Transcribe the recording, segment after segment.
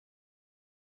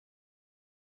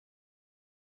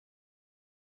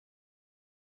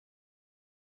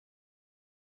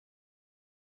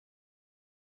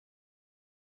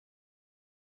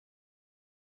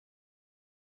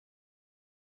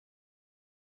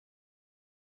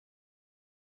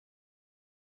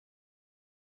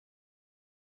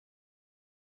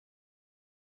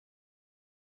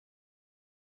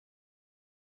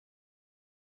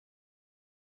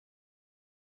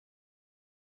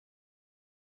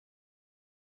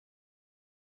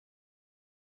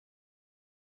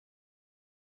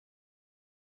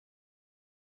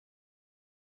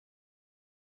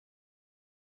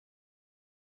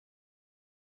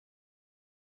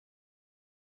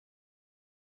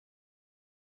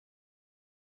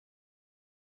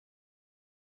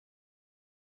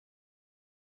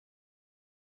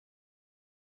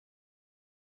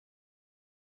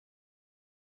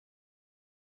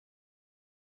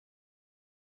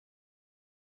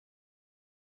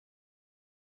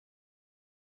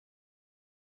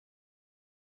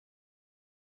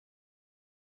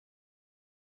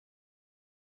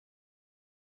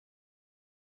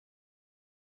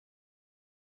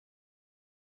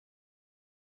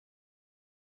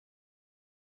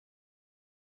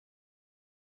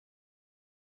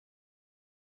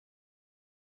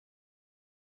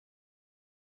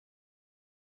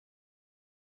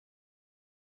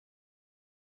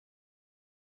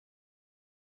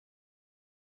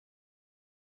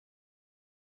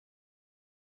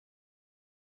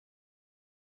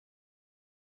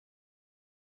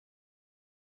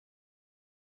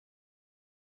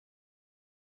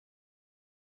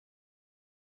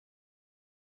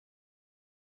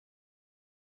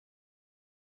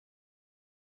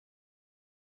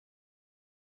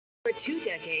For 2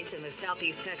 decades in the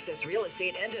Southeast Texas real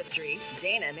estate industry,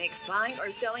 Dayna makes buying or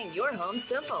selling your home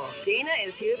simple. Dayna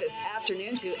is here this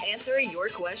afternoon to answer your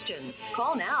questions.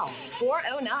 Call now,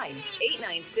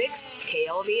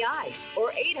 409-896-KLVI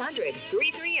or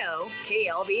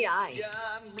 800-330-KLVI.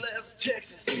 God bless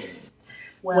Texas.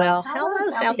 Well, hello,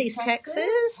 Southeast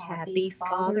Texas. Happy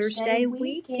Father's Day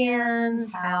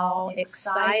weekend. How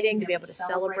exciting to be able to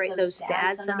celebrate those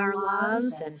dads in our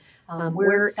lives. And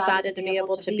we're excited to be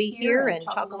able to be here and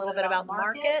talk a little bit about the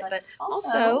market. But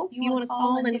also, if you want to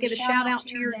call and give a shout out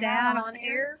to your dad on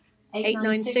air,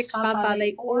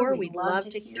 896-5584. We'd love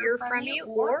to hear from you.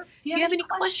 Or if you have any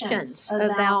questions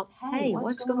about, hey,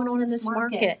 what's going on in this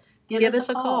market, give us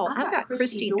a call. I've got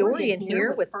Kristi Dourian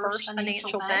here with First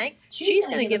Financial Bank. She's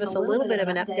going to give us a little bit of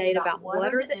an update about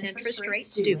what are the interest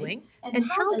rates doing and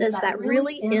how does that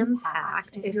really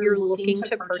impact if you're looking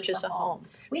to purchase a home.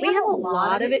 We have a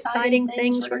lot of exciting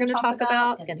things we're going to talk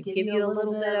about. I'm going to give you a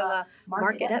little bit of a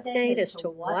market update as to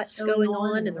what's going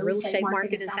on in the real estate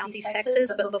market in Southeast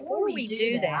Texas. But before we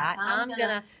do that, I'm going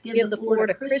to give the floor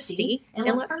to Kristi and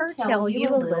let her tell you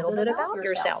a little bit about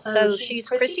yourself. So she's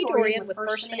Kristi Dourian with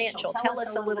First Financial. Tell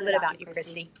us a little bit about you,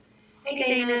 Kristi.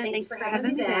 Hey, Dayna. Thanks for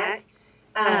having me back.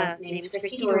 My name is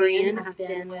Kristi Dourian. I've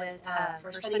been with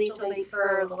First Financial Bank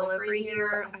for a little over a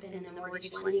year. I've been in the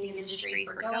mortgage lending industry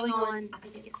for I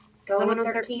think it's going on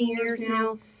 13 years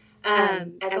now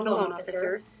as a loan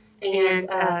officer. And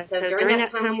so during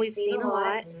that time, we've seen a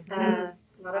lot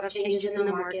of changes in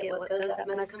the market. What goes up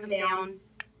must come down.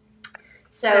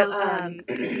 So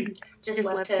just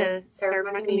love to serve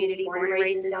my community, born and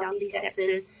raised in Southeast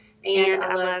Texas. And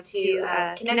I love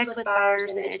to connect with buyers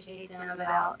and educate them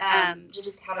about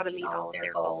just how to meet all of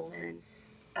their goals and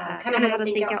kind of how to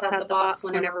think outside the box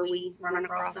whenever we run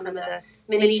across some of the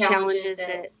many challenges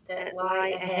that lie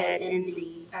ahead in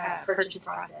the purchase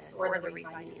process or the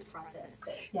refinance process.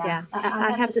 Yeah,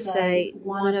 I'd have to say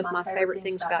one of my favorite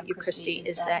things about you, Kristi,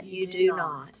 is that you do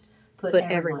not put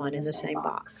everyone in the same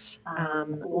box.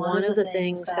 One of the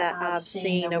things that I've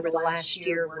seen over the last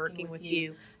year working with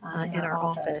you in our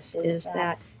office is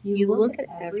that you look at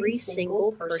every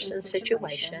single person's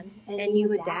situation and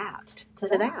you adapt to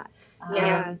that.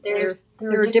 Yeah,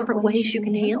 there are different ways you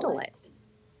can handle it.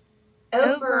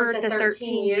 Over the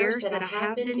 13 years that I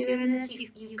have been doing this,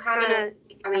 you kind of,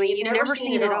 you've never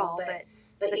seen it all,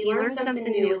 but you learn something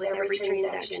new with every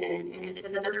transaction, and it's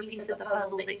another piece of the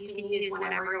puzzle that you can use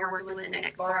whenever you're working with the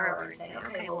next borrower and say,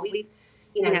 okay, well, we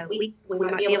might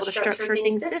be able to structure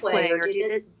things this way or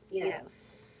do that,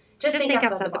 just think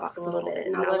outside the box a little bit,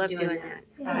 and I love doing that.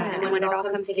 And when it all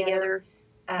comes together,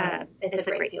 it's a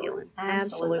great feeling.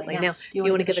 Absolutely. Now, you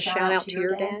want to give a shout out to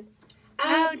your dad?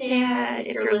 Oh, Dad,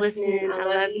 if you're listening, I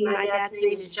love you. My dad's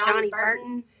name is Johnny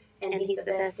Burton, and he's the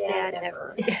best dad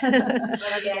ever.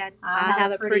 Love Dad. I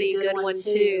have a pretty good one,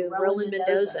 too, Roland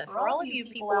Mendoza. For all of you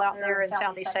people out there in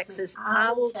Southeast Texas,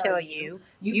 I will tell you,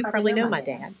 you probably know my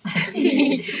dad.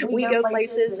 We go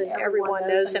places and everyone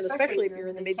knows him, especially if you're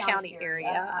in the Mid-County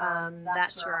area.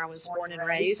 That's where I was born and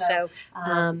raised. So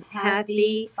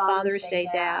happy Father's Day,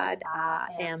 Dad. I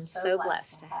am so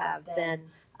blessed to have been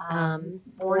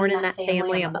born in that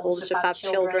family. I'm the oldest of 5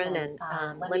 children, and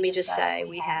let me just say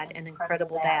we had an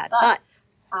incredible dad. But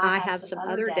I have some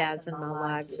other dads in my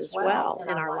lives as well,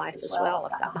 in our life as well.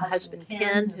 I've got my husband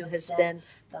Ken, who has been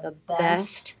the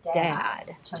best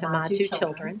dad to my 2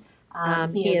 children.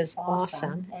 He is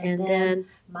awesome. And then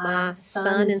my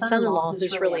son and son-in-law,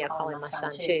 who's really, I call him my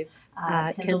son too,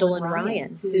 Kendall and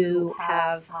Ryan, who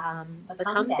have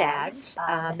become dads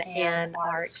and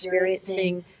are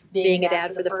experiencing being a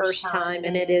dad for the first time,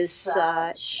 and it is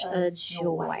such a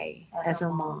joy as a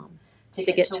mom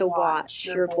to get to watch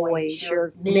your boys,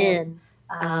 your men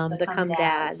become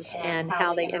dads and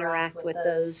how they interact with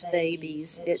those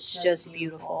babies. It's just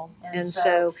beautiful. And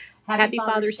so happy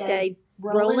Father's Day,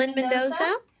 Roland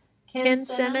Mendoza, Ken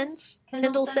Simmons,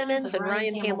 Kendall Simmons, and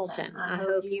Ryan Hamilton. I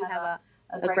hope you have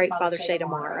a great Father's Day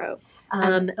tomorrow.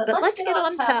 But let's get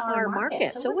on to our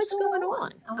market. So what's going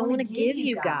on? I want to give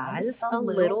you guys a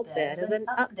little bit of an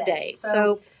update.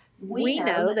 So we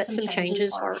know that some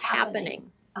changes are happening.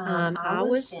 I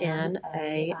was in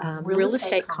a real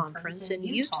estate conference in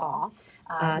Utah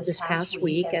this past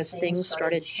week as things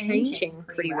started changing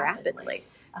pretty rapidly.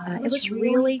 It was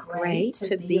really great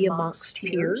to be amongst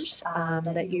peers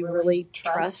that you really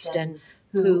trust and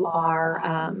who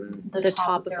are the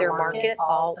top of their market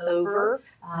all over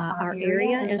our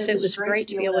area. And so it was great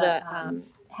to be able to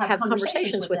have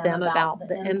conversations with them about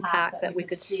the impact that we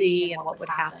could see and what would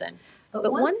happen.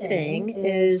 But one thing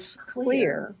is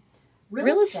clear.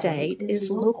 Real estate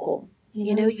is local.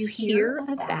 You know, you hear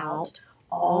about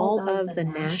all of the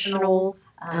national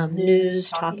news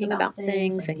talking about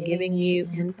things and giving you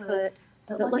input.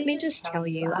 But let me just tell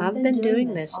you, I've been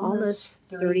doing this almost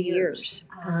 30 years,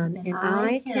 and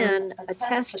I can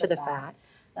attest to the fact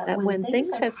that when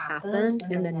things have happened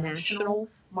in the national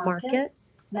market,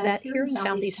 that here in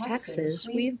Southeast Texas,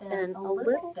 we've been a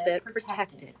little bit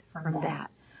protected from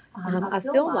that. I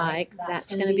feel like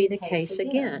that's going to be the case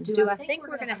again. Do I think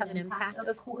we're going to have an impact?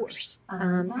 Of course.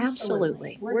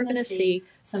 Absolutely. We're going to see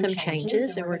some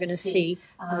changes, and we're going to see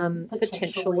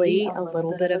potentially a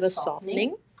little bit of a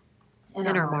softening in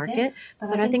our market,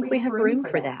 but I think we have room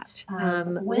for that.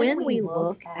 When we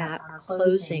look at our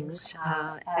closings,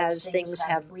 as things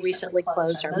have recently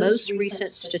closed, our most recent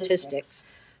statistics,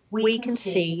 we can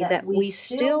see that we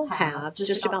still have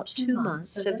just about 2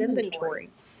 months of inventory.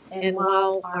 And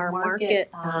while our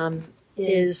market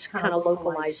is kind of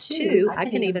localized too, I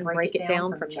can even break it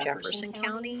down from Jefferson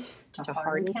County to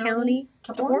Hardin County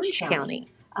to Orange County.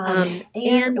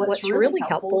 And what's really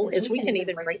helpful is we can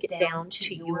even break it down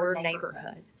to your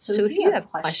neighborhood. So if you have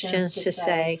questions to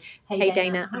say, hey,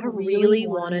 Dayna, I really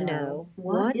want to know,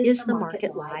 what is the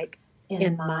market like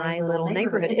in my little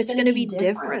neighborhood? It's going to be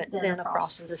different than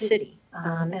across the city.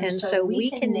 And so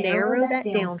we can narrow that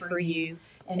down for you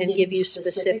and give you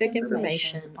specific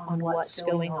information on what's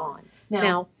going on.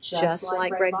 Now, just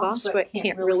like Greg Bostwick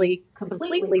can't really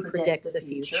completely predict the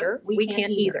future, we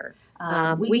can't either.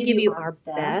 We give you our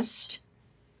best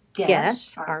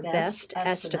guess, our best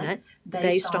estimate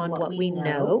based on what we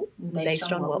know,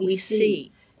 based on what we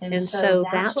see. And so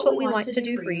that's what we like to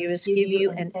do for you, is give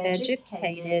you an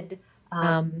educated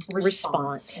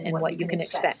response and what you can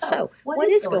expect. So what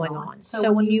is going on?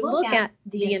 So when you look at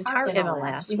the entire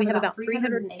MLS, we have about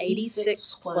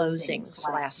 386 closings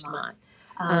last month.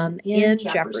 In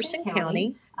Jefferson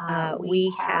County,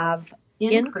 we have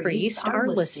increased our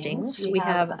listings. We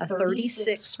have a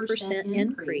 36%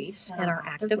 increase in our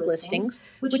active listings,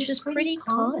 which is pretty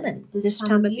common this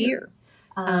time of year.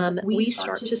 We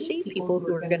start to see people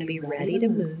who are going to be ready to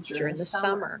move during the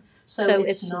summer. So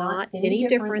it's not any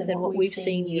different than what we've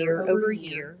seen year over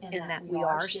year, in that we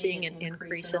are seeing an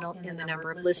increase in the number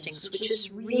of listings, which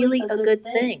is really a good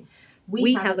thing.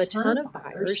 We have a ton of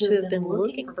buyers who have been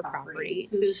looking for property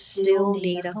who still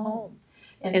need a home.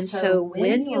 And so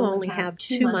when you only have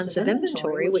 2 months of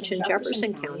inventory, which in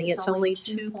Jefferson County it's only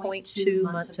 2.2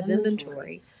 months of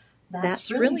inventory,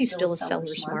 that's really still a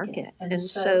seller's market. And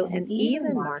so an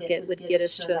even market would get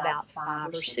us to about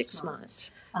 5 or 6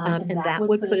 months. And that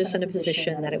would put us in a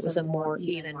position that it was a more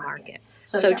even market.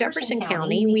 So Jefferson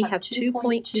County, we have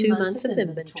 2.2 months of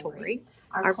inventory.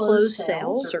 Our closed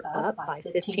sales are up by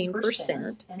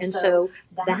 15%, and so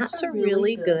that's a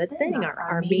really good thing.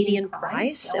 Our median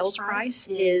price, sales price,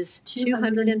 is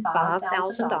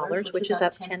 $205,000, which is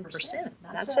up 10%.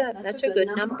 That's a good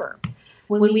number.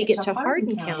 When we get to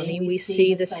Hardin County, we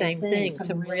see the same thing,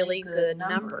 some really good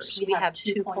numbers. We have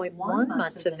 2.1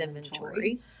 months of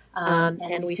inventory,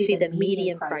 and we see the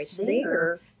median price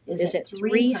there is at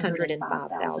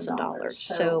 $305,000.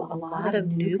 So a lot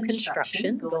of new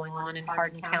construction going on in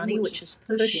Hardin County, which is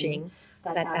pushing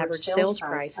that average sales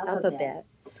price up a bit.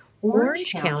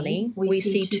 Orange County, we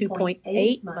see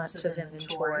 2.8 months of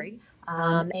inventory,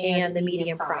 and the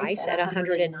median price at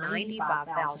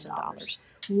 $195,000.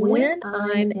 When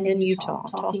I'm in Utah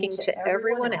talking to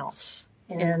everyone else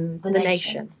in the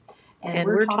nation, and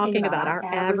we're talking about our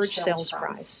average sales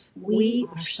price, we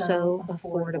are so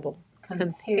affordable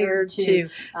compared to,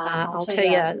 I'll tell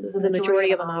you, the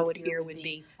majority of them I would hear would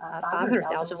be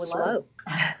 $500,000 was low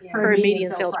for a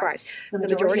median sales price. The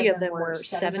majority of them were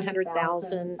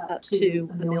 $700,000 up to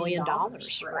 $1 million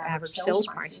for average sales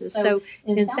prices. So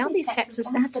in Southeast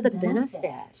Texas, that's the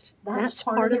benefit. That's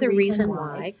part of the reason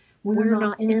why we're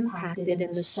not impacted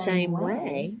in the same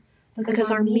way,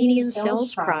 because our median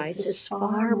sales price is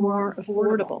far more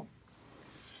affordable.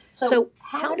 So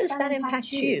how does that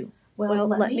impact you? Well,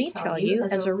 let me tell you,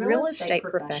 as a real estate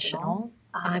professional,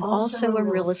 I'm also a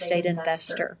real estate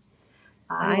investor.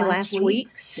 I last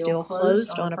week still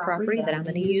closed on a property that I'm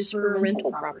going to use for a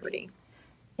rental property.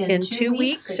 In 2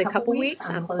 weeks, a couple weeks,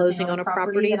 I'm closing on a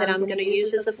property that I'm going to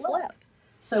use as a flip.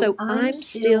 So I'm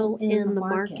still in the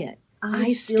market.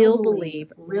 I still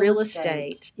believe real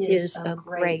estate is a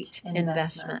great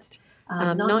investment.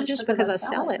 Not just because I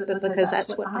sell it, but because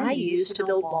that's what I use to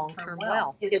build long-term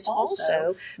wealth. It's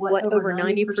also what over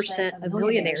 90% of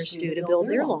millionaires do to build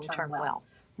their long-term wealth.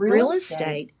 Real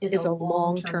estate is a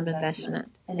long-term investment.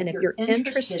 And if you're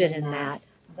interested in that,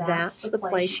 that's the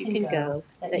place you can go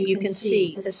that you can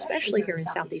see, especially here in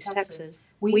Southeast Texas.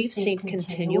 We've seen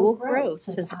continual growth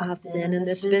since I've been in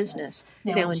this business.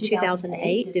 Now, in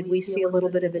 2008, did we see a little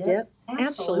bit of a dip?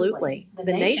 Absolutely.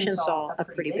 The nation saw a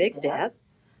pretty big dip.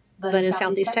 But in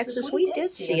Southeast Texas, we did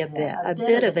see a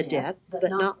bit of a dip,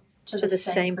 but not to the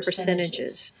same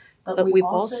percentages. But we've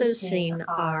also seen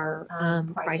our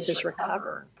prices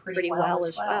recover pretty well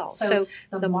as well. So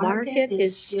the market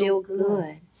is still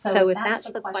good. So if that's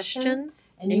the question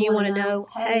and you want to know,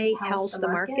 hey, how's the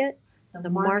market? The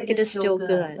market is still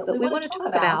good. But we want to talk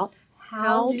about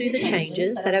how do the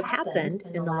changes that have happened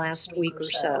in the last week or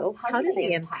so, how do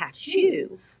they impact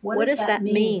you? What does that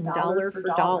mean dollar for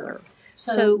dollar?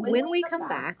 So when we come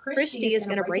back, Kristi is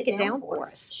going to break it down for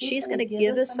us. She's going to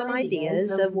give us some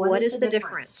ideas of what is the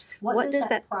difference. What does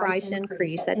that price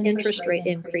increase, that interest rate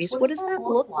increase, what does that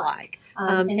look like?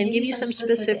 And give you some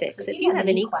specifics. If you have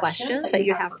any questions that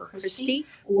you have for Kristi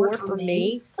or for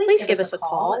me, please give us a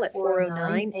call at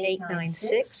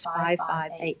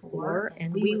 409-896-5584,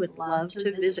 and we would love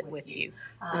to visit with you.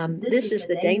 This is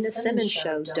the Dayna Simmons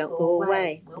Show. Don't go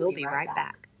away. We'll be right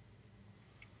back.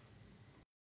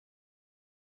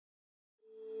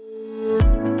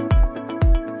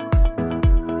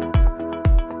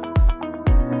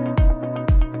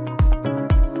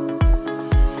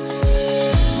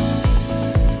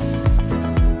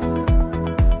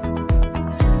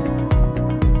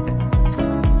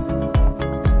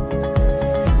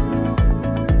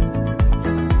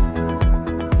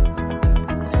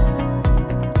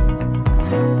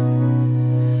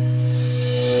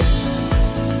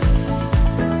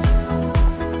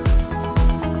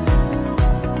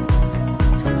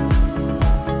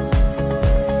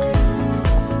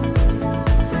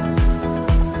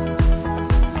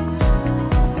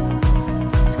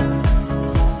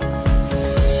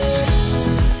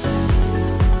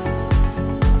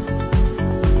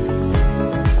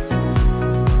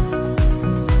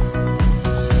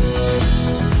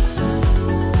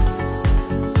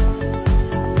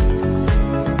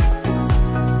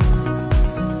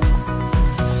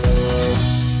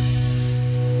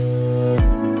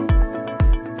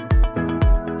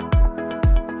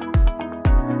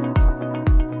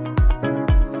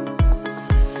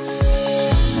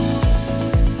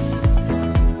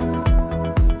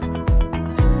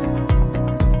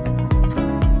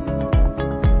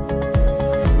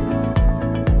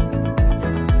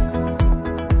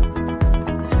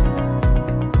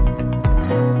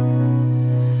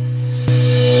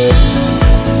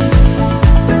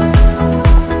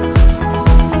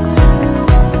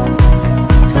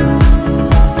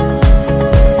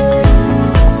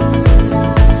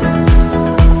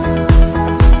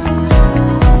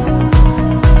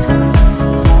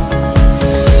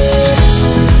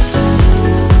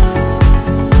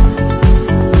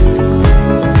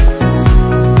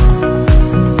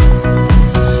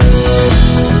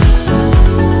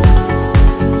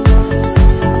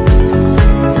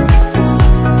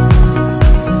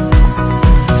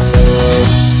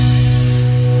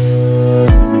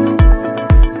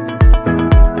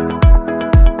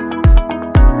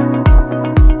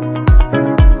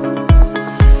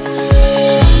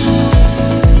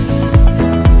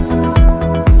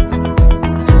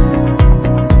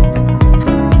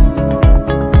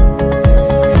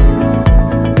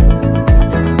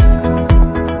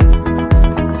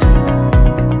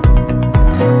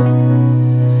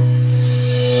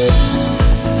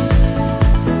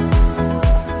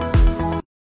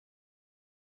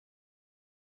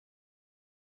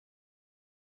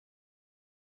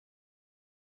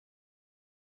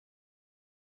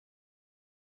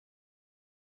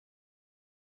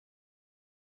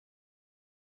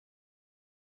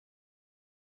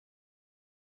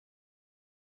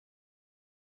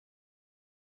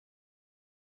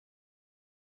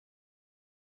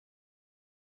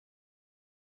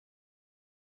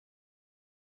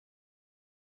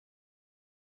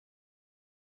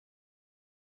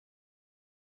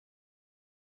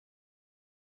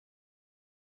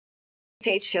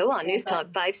 Tate Show on News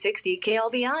Talk 560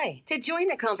 KLVI. To join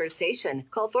the conversation,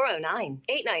 call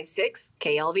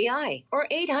 409-896-KLVI or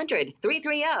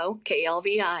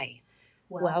 800-330-KLVI.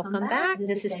 Welcome back.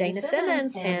 This is Dayna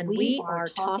Simmons, and we are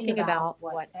talking about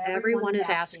what everyone is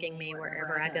asking me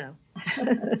wherever I go.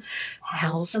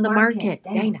 How's the market,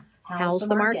 Dayna? How's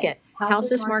the market? How's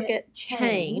this market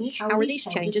change? How are these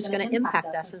changes going to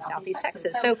impact us in Southeast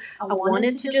Texas? So I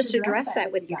wanted to just address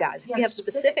that with you guys. If you have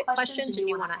specific questions and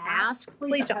you want to ask,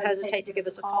 please don't hesitate to give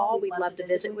us a call. We'd love to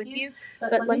visit with you.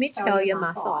 But let me tell you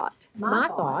my thought. My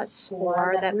thoughts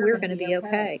are that we're going to be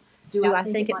okay. Do I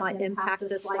think it might impact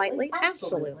us slightly?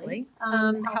 Absolutely.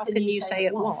 How can you say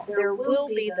it won't? There will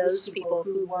be those people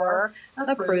who were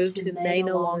approved who may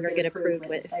no longer get approved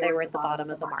if they were at the bottom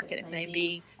of the market. It may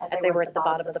be that they were at the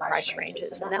bottom of the price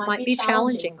ranges, and that might be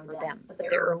challenging for them. But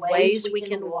there are ways we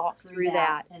can walk through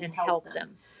that and help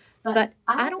them. But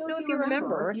I don't know if you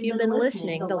remember, if you've been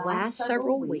listening, the last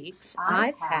several weeks,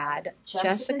 I've had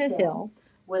Jessica Hill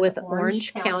with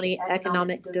Orange County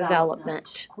Economic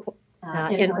Development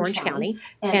in Orange County,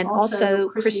 and also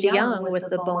Kristi Young with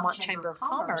the Beaumont Chamber of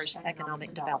Commerce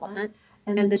Economic Development.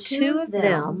 And the two of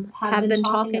them have been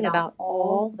talking about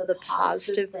all the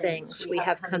positive things we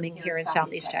have coming here in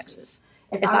Southeast Texas.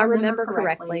 If I remember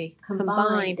correctly,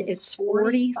 combined, it's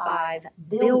 $45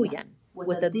 billion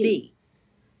with a B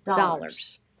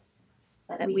dollars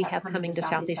that we have coming to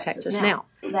Southeast Texas. Now,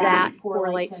 that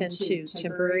correlates into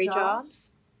temporary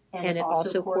jobs, and it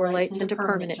also correlates into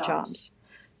permanent jobs.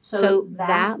 So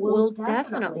that will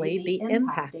definitely be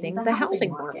impacting the housing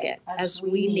market, as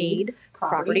we need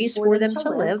properties for them to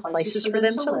live, places for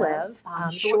them to live,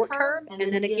 short term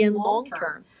and then again long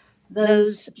term.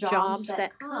 Those jobs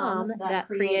that come that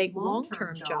create long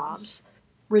term jobs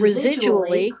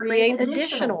residually create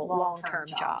additional long term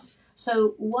jobs.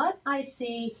 So what I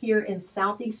see here in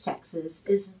Southeast Texas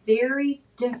is very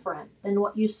different than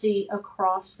what you see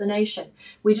across the nation.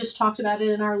 We just talked about it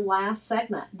in our last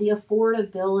segment, the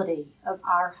affordability of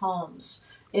our homes.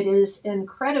 It is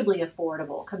incredibly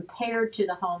affordable compared to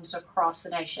the homes across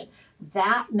the nation.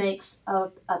 That makes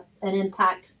an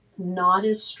impact not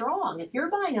as strong. If you're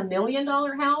buying $1 million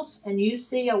house and you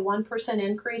see a 1%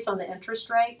 increase on the interest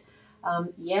rate,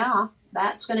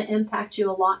 that's going to impact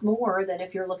you a lot more than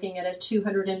if you're looking at a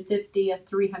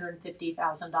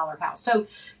 $350,000 house. So,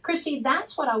 Kristi,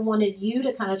 that's what I wanted you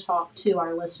to kind of talk to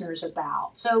our listeners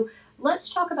about. So let's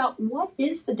talk about what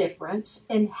is the difference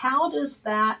and how does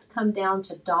that come down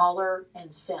to dollar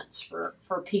and cents for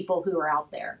people who are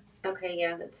out there? Okay,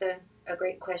 yeah, that's a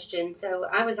great question. So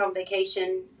I was on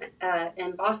vacation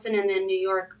in Boston and then New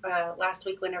York last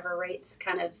week whenever rates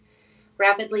kind of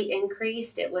rapidly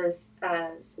increased. It was,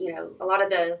 a lot of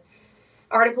the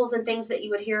articles and things that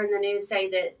you would hear in the news say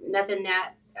that nothing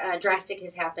that drastic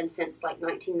has happened since like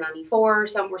 1994.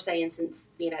 Some were saying since,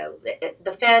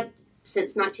 the Fed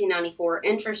since 1994,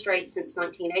 interest rates since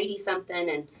 1980 something.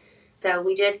 And so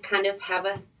we did kind of have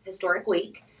a historic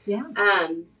week. Yeah.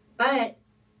 But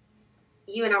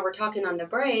you and I were talking on the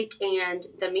break, and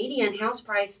the median house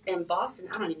price in Boston,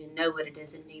 I don't even know what it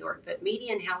is in New York, but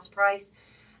median house price,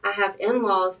 I have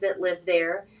in-laws that live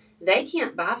there. They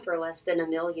can't buy for less than $1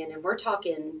 million, and we're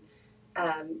talking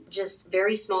just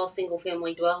very small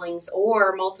single-family dwellings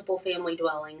or multiple family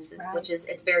dwellings, right, which is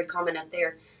it's very common up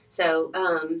there. So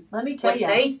let me tell you,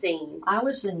 they've seen. I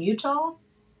was in Utah.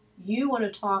 You want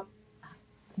to talk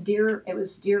Deer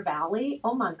Valley?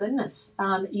 Oh my goodness!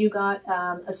 You got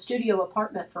a studio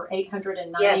apartment for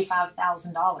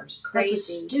 $895,000. Crazy. That's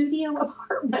a studio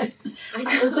apartment.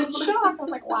 I was in shock. I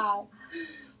was like, wow.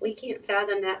 We can't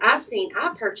fathom that. I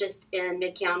purchased in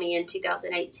Mid-County in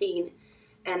 2018,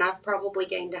 and I've probably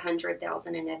gained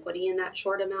 $100,000 in equity in that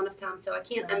short amount of time. So I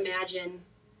can't imagine,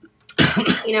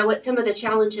 what some of the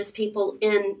challenges people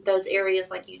in those areas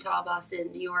like Utah,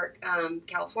 Boston, New York,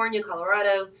 California,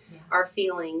 Colorado are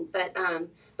feeling. But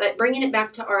bringing it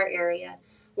back to our area,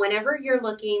 whenever you're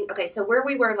looking, okay, so where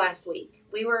we were last week,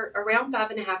 we were around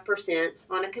 5.5%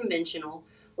 on a conventional.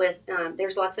 With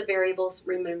there's lots of variables,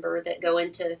 remember, that go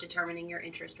into determining your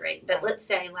interest rate. But let's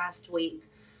say last week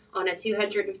on a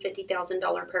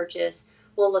 $250,000 purchase,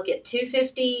 we'll look at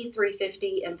 $250,000,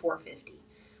 $350,000, and $450,000.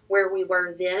 Where we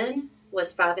were then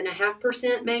was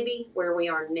 5.5%, maybe. Where we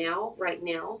are now, right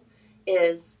now,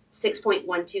 is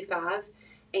 6.125.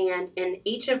 And in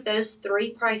each of those three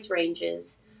price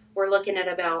ranges, we're looking at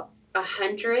about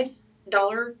 $100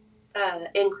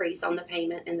 increase on the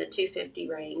payment in the $250,000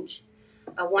 range,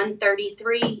 a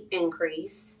 $133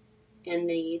 increase in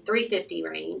the $350,000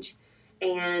 range,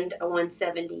 and a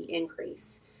 $170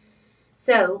 increase.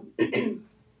 So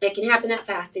it can happen that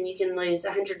fast, and you can lose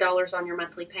 $100 on your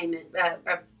monthly payment,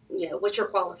 which you're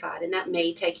qualified, and that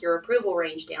may take your approval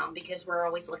range down because we're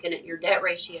always looking at your debt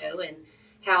ratio and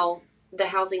how the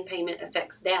housing payment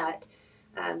affects that.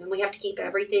 And we have to keep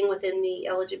everything within the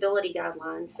eligibility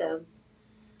guidelines. So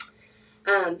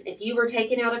if you were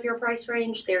taken out of your price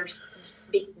range,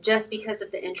 just because of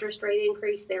the interest rate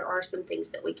increase, there are some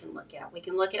things that we can look at. We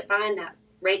can look at buying that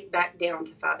rate back down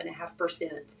to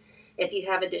 5.5% if you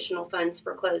have additional funds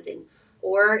for closing,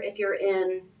 or if you're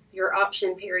in your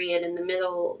option period in the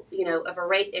middle, of a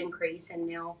rate increase, and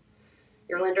now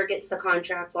your lender gets the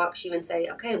contract, locks you, and say,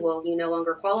 okay, well, you no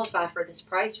longer qualify for this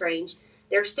price range.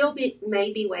 there still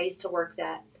may be ways to work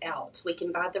that out. We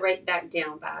can buy the rate back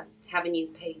down by having you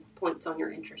pay points on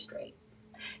your interest rate.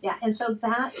 Yeah, and so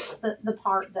that's the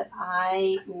part that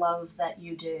I love that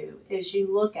you do is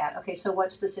you look at, okay, so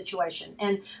what's the situation?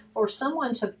 And for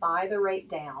someone to buy the rate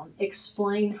down,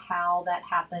 explain how that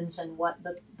happens and what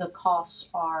the costs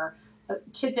are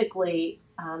typically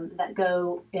that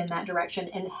go in that direction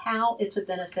and how it's a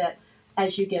benefit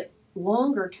as you get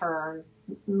longer term,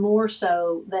 more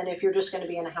so than if you're just going to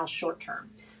be in a house short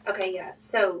term. Okay, yeah.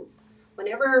 So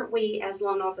whenever we as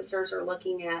loan officers are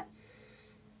looking at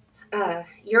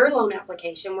your loan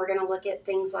application, we're going to look at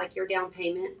things like your down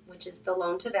payment, which is the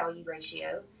loan to value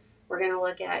ratio. We're going to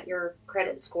look at your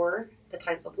credit score, the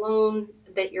type of loan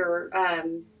that you're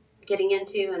getting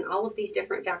into, and all of these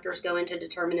different factors go into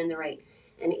determining the rate.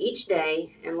 And each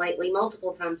day, and lately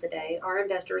multiple times a day, our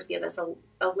investors give us a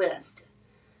list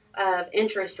of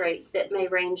interest rates that may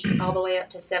range all the way up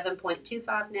to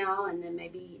 7.25 now, and then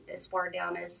maybe as far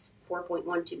down as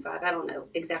 4.125. I don't know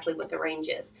exactly what the range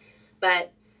is,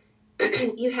 but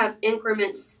you have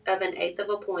increments of 1/8 of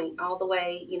a point all the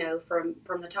way,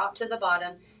 from the top to the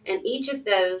bottom, and each of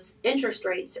those interest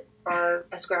rates are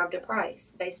ascribed a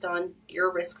price based on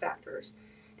your risk factors.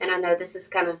 And I know this is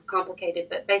kind of complicated,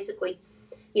 but basically,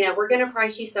 we're going to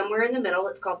price you somewhere in the middle.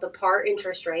 It's called the par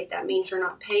interest rate. That means you're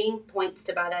not paying points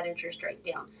to buy that interest rate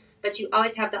down, but you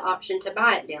always have the option to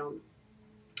buy it down.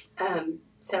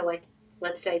 So like,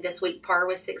 let's say this week par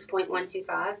was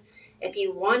 6.125. If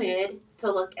you wanted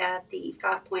to look at the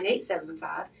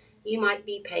 5.875, you might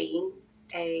be paying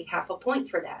a half a point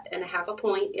for that. And a half a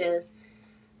point is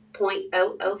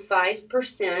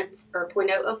 0.005% or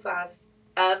 0.005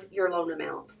 of your loan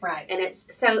amount. Right. And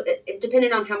it's so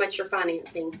depending on how much you're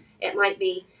financing, it might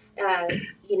be,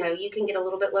 you can get a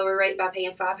little bit lower rate by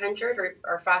paying $500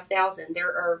 or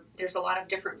 $5,000. There's a lot of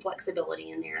different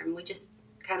flexibility in there. And we just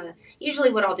kind of,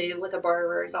 usually what I'll do with a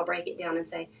borrower is I'll break it down and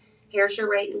say, here's your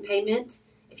rate and payment.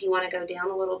 If you want to go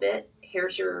down a little bit,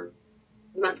 here's your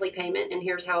monthly payment, and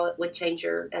here's how it would change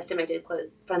your estimated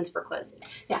funds for closing.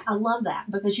 Yeah, I love that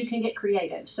because you can get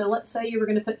creative. So let's say you were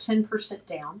going to put 10%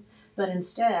 down, but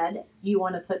instead you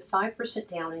want to put 5%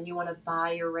 down and you want to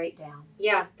buy your rate down.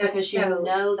 Yeah, because you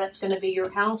know that's going to be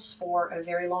your house for a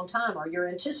very long time, or you're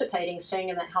anticipating staying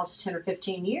in that house 10 or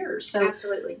 15 years. So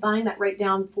absolutely, buying that rate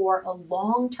down for a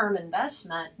long-term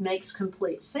investment makes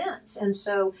complete sense. And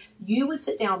so you would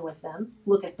sit down with them,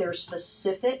 look at their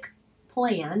specific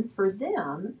plan for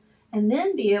them, and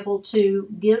then be able to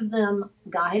give them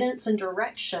guidance and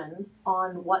direction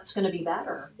on what's going to be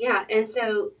better. Yeah, and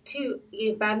so too,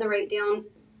 you buying the rate down,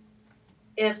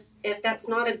 if that's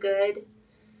not a good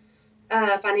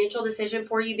financial decision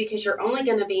for you because you're only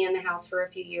going to be in the house for a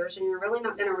few years and you're really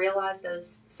not going to realize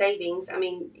those savings. I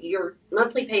mean, your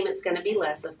monthly payment's going to be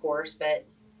less, of course, but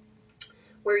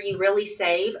where you really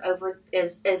save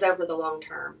is over the long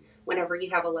term. Whenever you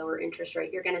have a lower interest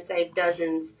rate, you're going to save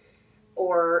dozens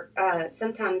or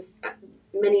sometimes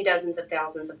many dozens of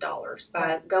thousands of dollars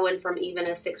by going from even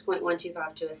a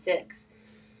 6.125 to a 6.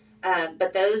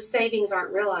 But those savings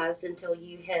aren't realized until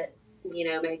you hit,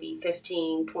 maybe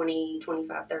 15, 20,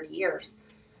 25, 30 years.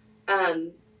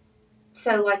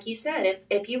 So like you said,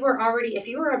 if you were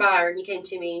a buyer and you came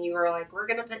to me and you were like, we're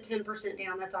going to put 10%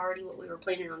 down, that's already what we were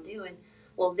planning on doing.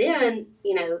 Well, then,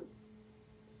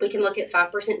 we can look at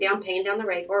 5% down, paying down the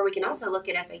rate, or we can also look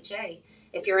at FHA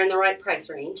if you're in the right price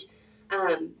range.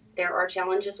 There are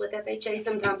challenges with FHA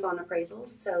sometimes on appraisals,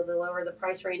 so the lower the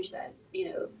price range that,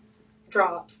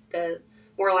 drops, the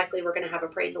more likely we're going to have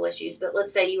appraisal issues. But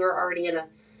let's say you were already in a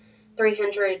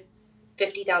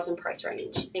 $350,000 price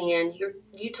range, and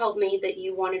you told me that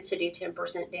you wanted to do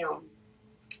 10% down.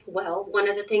 Well, one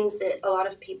of the things that a lot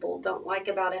of people don't like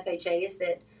about FHA is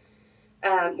that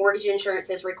mortgage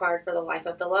insurance is required for the life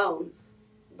of the loan.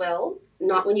 Well,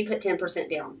 not when you put 10%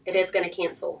 down. It is going to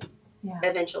cancel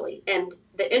eventually. And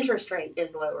the interest rate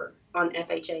is lower on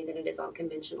FHA than it is on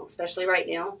conventional, especially right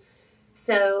now.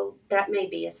 So that may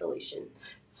be a solution.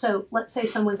 So let's say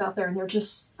someone's out there and they're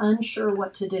just unsure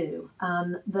what to do.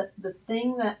 The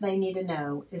thing that they need to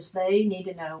know is they need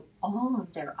to know all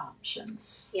of their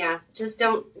options. Yeah, just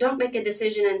don't make a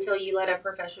decision until you let a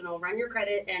professional run your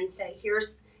credit and say,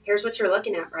 here's what you're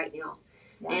looking at right now.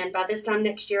 Yeah. And by this time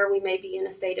next year, we may be in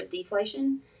a state of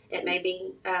deflation. It may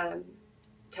be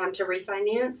time to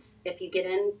refinance. If you get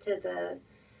into the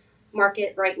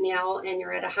market right now and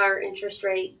you're at a higher interest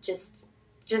rate, just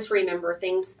remember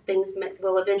things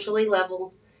will eventually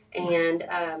level and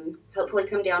hopefully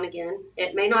come down again.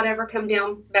 It may not ever come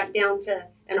back down to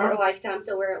in our lifetime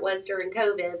to where it was during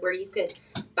COVID, where you could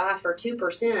buy for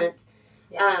 2%.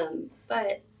 Yeah.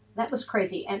 But That was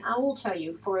crazy. And I will tell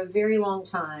you, for a very long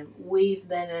time, we've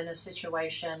been in a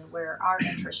situation where our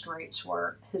interest rates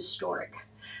were historic.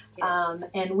 Yes.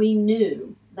 And we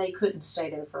knew they couldn't stay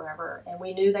there forever, and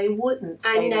we knew they wouldn't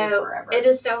I stay there know. forever. It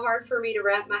is so hard for me to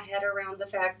wrap my head around the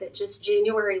fact that just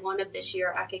January 1 of this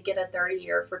year, I could get a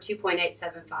 30-year for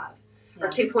 2.875 or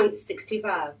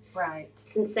 2.625. Right.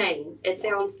 It's insane. It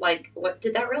sounds like, what,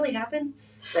 did that really happen?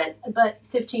 But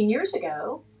 15 years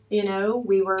ago, you know,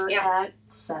 we were Yeah. at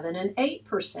 7 and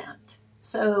 8%.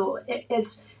 So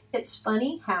it's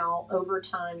funny how over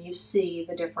time you see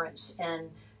the difference in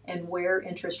where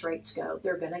interest rates go.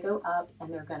 They're going to go up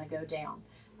and they're going to go down.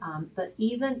 But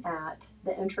even at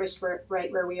the interest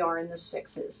rate where we are in the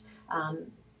sixes,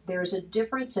 there's a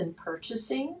difference in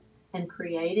purchasing and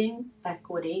creating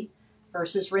equity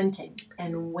versus renting.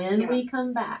 And when we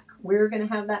come back, we're going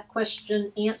to have that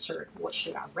question answered. What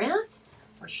should I rent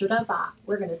or should I buy?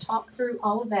 We're going to talk through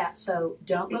all of that. So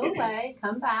don't go away.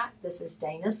 Come back. This is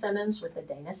Dayna Simmons with the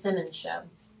Dayna Simmons Show.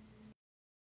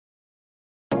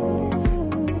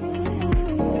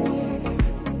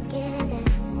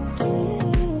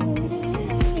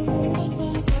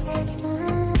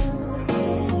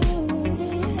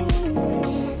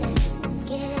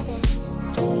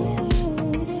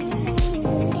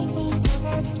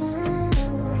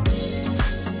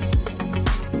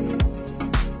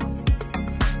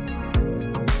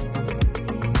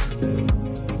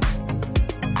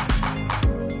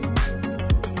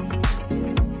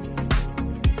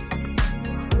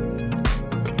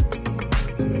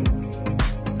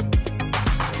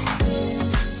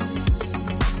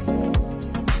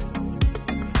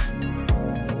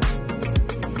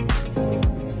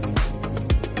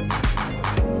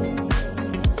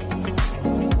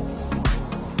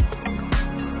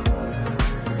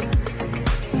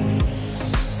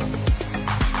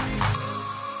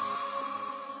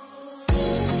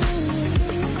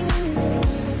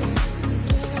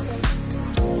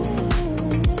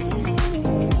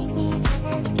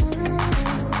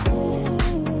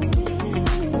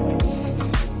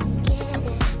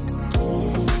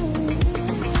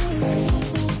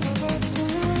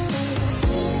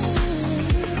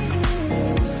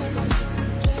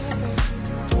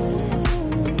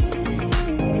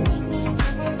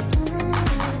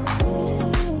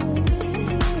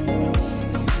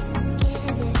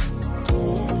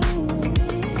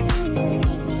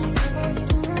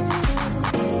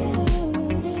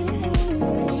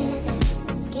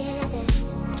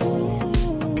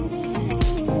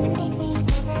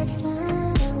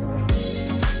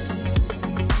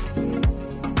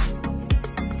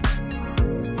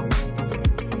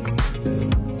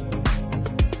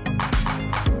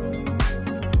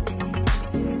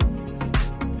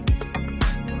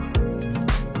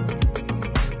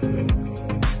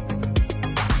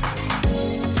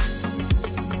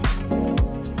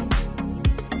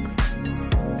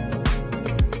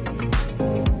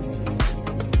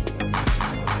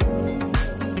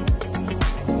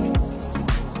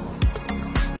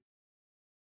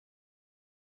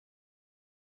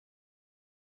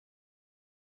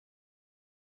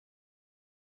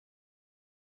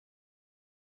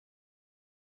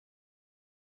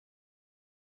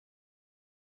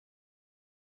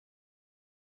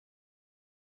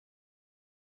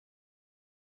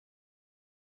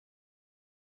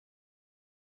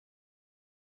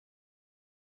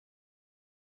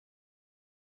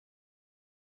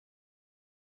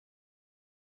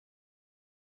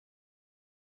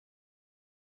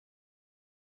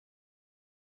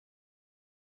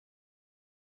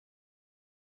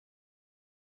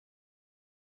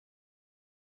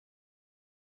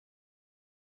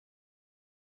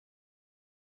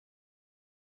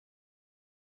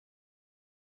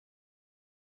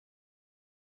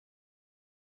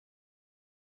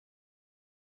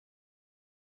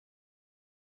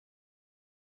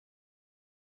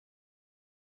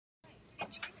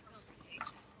 Join the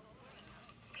conversation.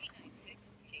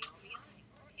 896-KLVI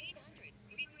or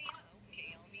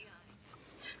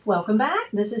 800-330-KLVI. Welcome back.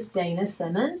 This is Dayna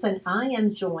Simmons, and I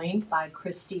am joined by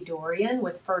Kristi Dourian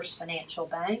with First Financial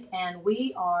Bank, and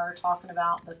we are talking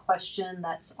about the question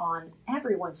that's on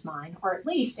everyone's mind, or at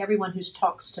least everyone who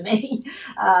talks to me.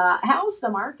 How's the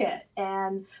market?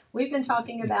 And we've been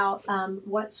talking about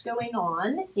what's going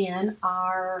on in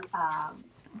our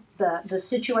the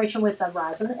situation with the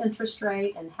rise in the interest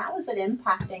rate and how is it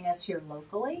impacting us here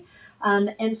locally.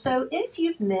 And so if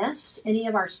you've missed any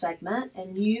of our segment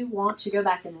and you want to go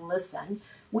back and listen,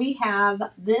 we have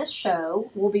this show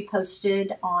will be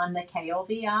posted on the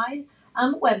KLVI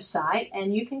website,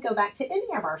 and you can go back to any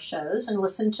of our shows and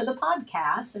listen to the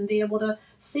podcasts and be able to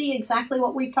see exactly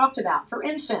what we've talked about. For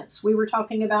instance, we were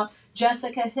talking about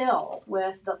Jessica Hill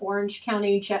with the Orange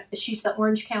County. She's the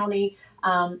Orange County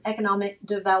Economic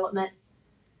Development.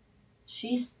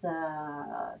 She's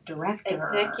the director.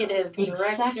 Executive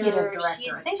director.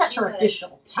 I think that's her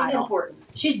official title. She's important.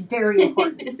 She's very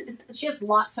important. She has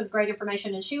lots of great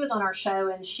information, and she was on our show,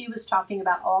 and she was talking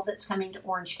about all that's coming to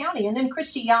Orange County. And then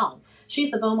Kristi Young,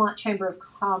 she's the Beaumont Chamber of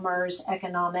Commerce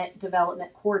Economic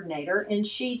Development Coordinator, and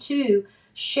she too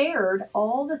shared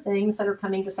all the things that are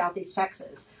coming to Southeast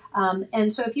Texas.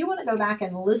 And so if you want to go back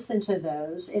and listen to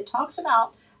those, it talks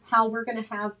about how we're going to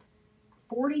have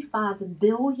 $45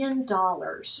 billion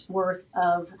worth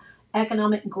of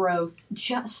economic growth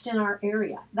just in our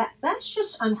area. That's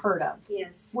just unheard of.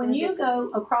 Yes. When you go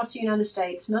across the United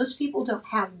States, most people don't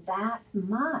have that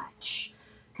much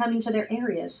coming to their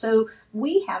areas. So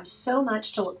we have so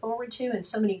much to look forward to and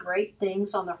so many great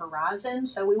things on the horizon.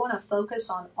 So we want to focus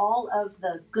on all of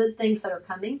the good things that are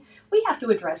coming. We have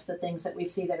to address the things that we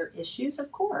see that are issues, of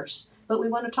course, but we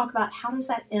want to talk about how does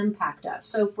that impact us.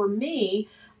 So for me,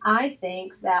 I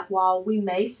think that while we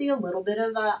may see a little bit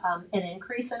of an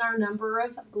increase in our number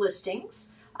of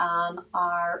listings,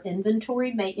 our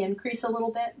inventory may increase a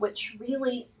little bit, which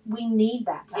really we need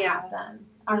that to happen.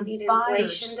 We need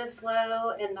inflation to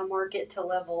slow and the market to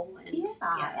level.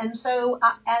 And so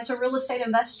as a real estate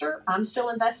investor, I'm still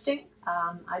investing.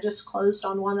 I just closed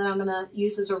on one that I'm going to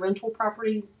use as a rental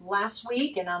property last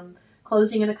week, and I'm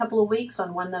closing in a couple of weeks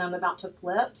on one that I'm about to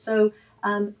flip. So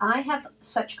I have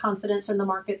such confidence in the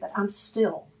market that I'm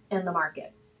still in the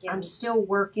market. Yeah. I'm still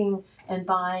working and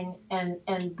buying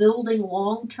and building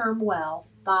long-term wealth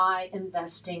by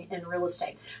investing in real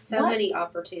estate. So many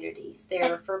opportunities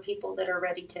there for people that are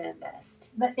ready to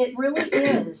invest. But it really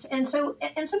is. And some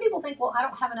people think, well, I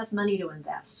don't have enough money to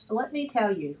invest. Let me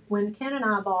tell you, when Ken and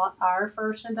I bought our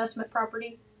first investment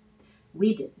property,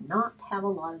 we did not have a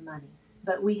lot of money.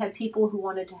 But we had people who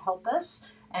wanted to help us,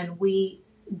 and we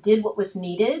did what was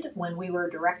needed when we were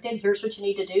directed. Here's what you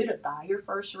need to do to buy your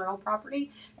first rental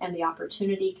property. And the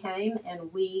opportunity came,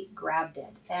 and we grabbed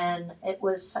it. And it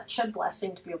was such a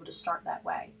blessing to be able to start that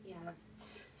way. Yeah.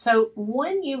 So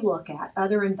when you look at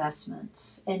other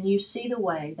investments and you see the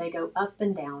way they go up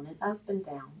and down and up and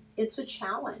down, it's a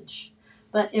challenge.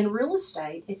 But in real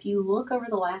estate, if you look over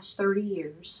the last 30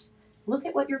 years, look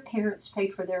at what your parents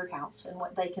paid for their house and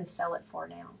what they can sell it for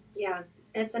now. Yeah.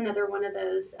 It's another one of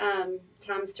those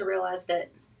times to realize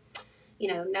that,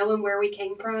 knowing where we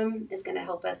came from is going to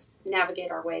help us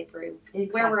navigate our way through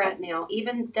where we're at now.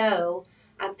 Even though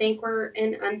I think we're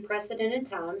in unprecedented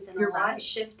times and a lot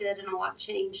shifted and a lot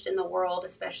changed in the world,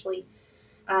 especially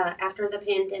after the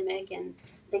pandemic. And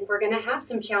I think we're going to have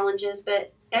some challenges,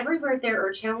 but everywhere there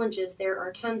are challenges, there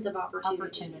are tons of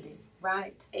opportunities.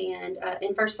 Right. And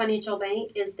First Financial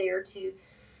Bank is there to,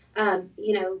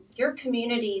 your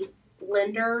community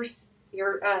lenders,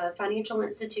 your financial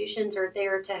institutions are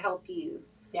there to help you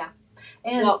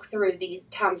and walk through these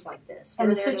times like this.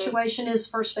 And the situation is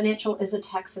First Financial is a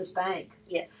Texas bank.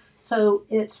 Yes. So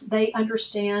they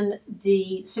understand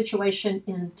the situation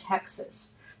in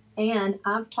Texas. And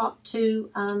I've talked to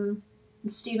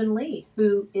Stephen Lee,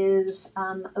 who is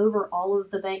over all of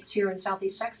the banks here in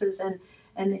Southeast Texas,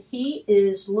 and he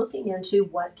is looking into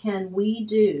what can we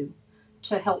do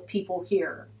to help people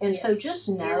here. And so just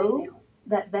know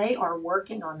that they are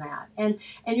working on that. And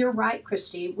you're right,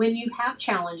 Kristi, when you have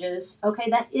challenges, okay,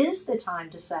 that is the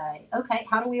time to say, okay,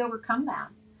 how do we overcome that?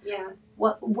 Yeah.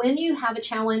 When you have a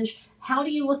challenge, how do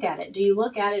you look at it? Do you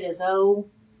look at it as, Eeyore,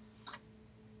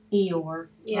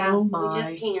 oh my. We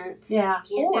just can't. Yeah.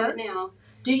 Can't do it now.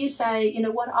 Do you say,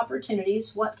 what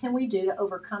opportunities, what can we do to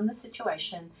overcome the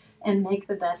situation and make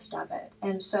the best of it?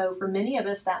 And so for many of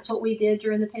us, that's what we did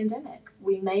during the pandemic.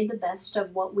 We made the best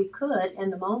of what we could in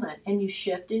the moment, and you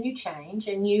shift and you change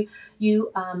and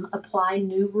you apply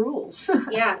new rules.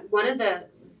 Yeah, one of the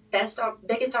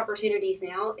biggest opportunities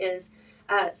now is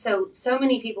so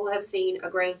many people have seen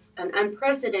an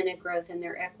unprecedented growth in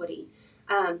their equity.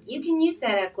 You can use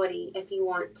that equity if you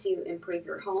want to improve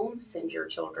your home, send your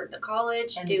children to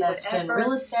college, invest in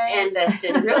real estate. Invest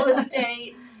in real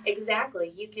estate.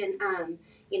 Exactly. You can,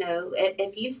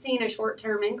 if you've seen a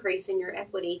short-term increase in your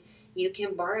equity, you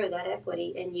can borrow that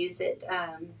equity and use it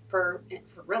for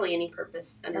really any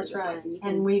purpose under the sun.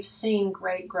 And we've seen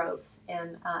great growth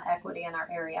in equity in our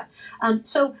area.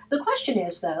 So the question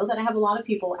is, though, that I have a lot of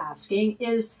people asking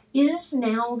is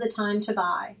now the time to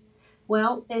buy?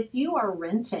 Well, if you are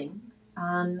renting,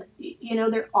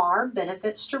 there are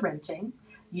benefits to renting.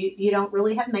 You don't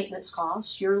really have maintenance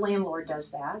costs. Your landlord does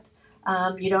that.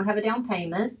 You don't have a down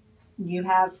payment. You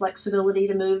have flexibility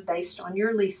to move based on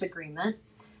your lease agreement.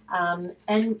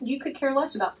 And you could care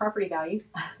less about property value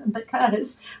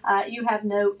because you have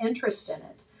no interest in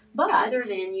it. But other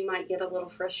than you might get a little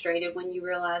frustrated when you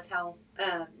realize how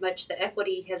much the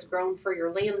equity has grown for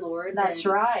your landlord. That's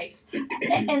right.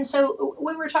 And so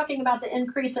when we're talking about the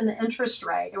increase in the interest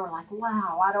rate, and we're like,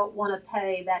 wow, I don't want to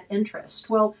pay that interest.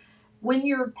 Well, when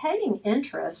you're paying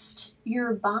interest,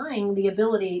 you're buying the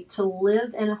ability to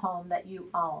live in a home that you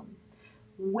own.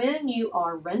 When you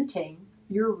are renting,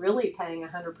 you're really paying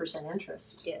 100%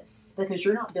 interest. Yes. Because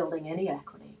you're not building any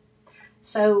equity.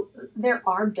 So there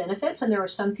are benefits, and there are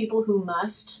some people who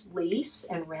must lease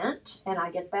and rent, and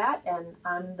I get that, and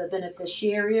I'm the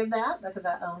beneficiary of that because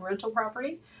I own rental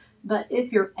property. But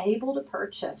if you're able to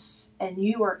purchase and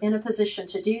you are in a position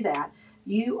to do that,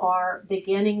 you are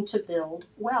beginning to build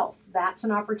wealth. That's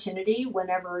an opportunity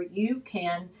whenever you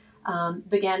can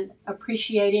begin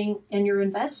appreciating in your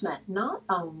investment, not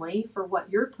only for what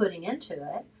you're putting into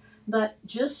it, but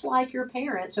just like your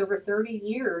parents over 30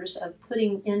 years of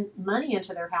putting in money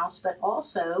into their house, but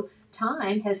also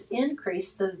time has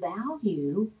increased the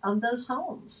value of those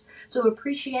homes. So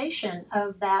appreciation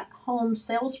of that home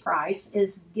sales price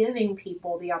is giving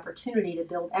people the opportunity to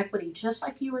build equity, just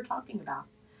like you were talking about,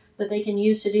 that they can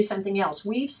use to do something else.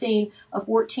 We've seen a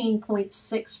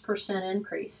 14.6%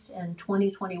 increase in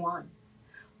 2021.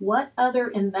 What other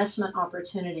investment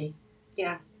opportunity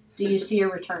do you see a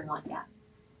return like that?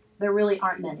 There really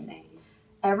aren't many. Insane.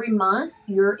 Every month,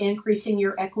 you're increasing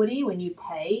your equity when you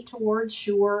pay towards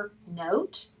your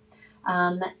note.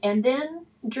 And then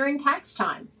during tax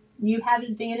time, you have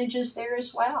advantages there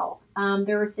as well.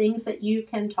 There are things that you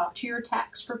can talk to your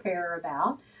tax preparer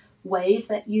about, ways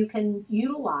that you can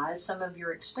utilize some of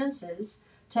your expenses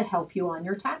to help you on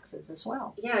your taxes as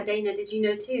well. Yeah, Dayna, did you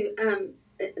know too?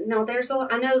 No,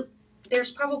 I know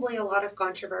there's probably a lot of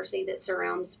controversy that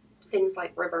surrounds things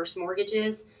like reverse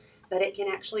mortgages, but it can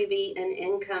actually be an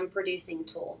income producing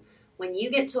tool. When you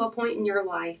get to a point in your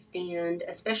life, and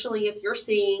especially if you're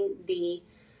seeing the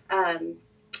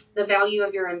value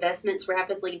of your investments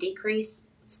rapidly decrease,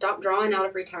 stop drawing out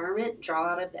of retirement,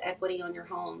 draw out of the equity on your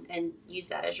home, and use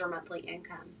that as your monthly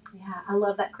income. Yeah, I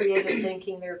love that creative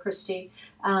thinking there, Kristi.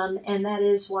 And that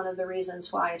is one of the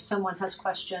reasons why if someone has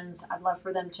questions, I'd love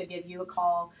for them to give you a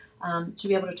call to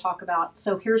be able to talk about,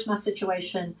 so here's my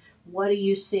situation. What do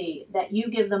you see? That you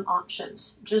give them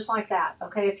options, just like that.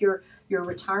 Okay, if your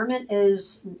retirement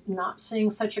is not seeing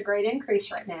such a great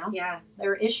increase right now, there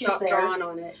are issues Stop there. drawing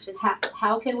on it. Just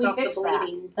how can we fix the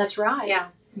bleeding. that? That's right. Yeah.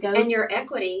 And your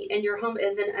equity in your home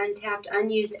is an untapped,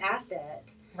 unused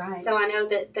asset. Right. So I know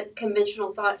that the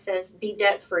conventional thought says be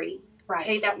debt free,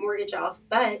 pay that mortgage off.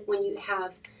 But when you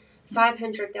have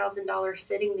 $500,000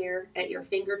 sitting there at your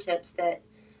fingertips that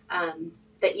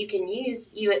you can use,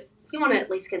 you want to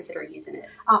at least consider using it.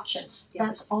 Options. Yeah.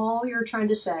 That's all you're trying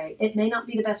to say. It may not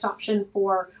be the best option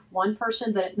for one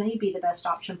person, but it may be the best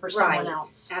option for someone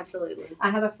else. Absolutely. I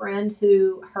have a friend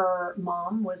who her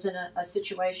mom was in a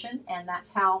situation, and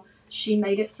that's how she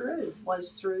made it through,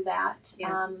 was through that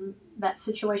that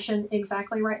situation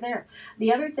exactly right there.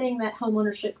 The other thing that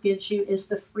homeownership gives you is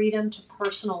the freedom to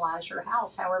personalize your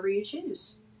house however you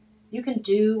choose. You can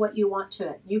do what you want to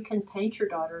it. You can paint your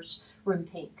daughter's room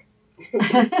pink.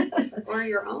 Or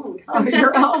your own. Or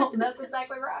your own. That's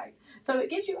exactly right. So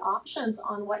it gives you options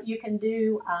on what you can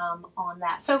do on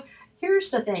that. So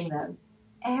here's the thing, though.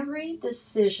 Every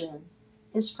decision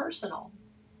is personal.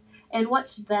 And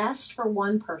what's best for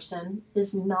one person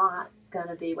is not going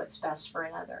to be what's best for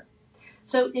another.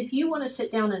 So if you want to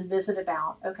sit down and visit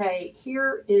about, okay,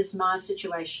 here is my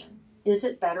situation. Is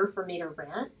it better for me to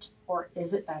rent, or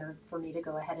is it better for me to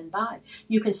go ahead and buy?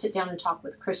 You can sit down and talk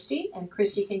with Kristi, and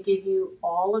Kristi can give you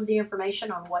all of the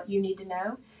information on what you need to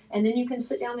know. And then you can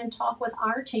sit down and talk with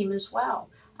our team as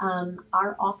well.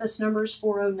 Our office number is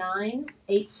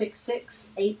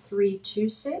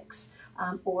 409-866-8326.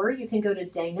 Or you can go to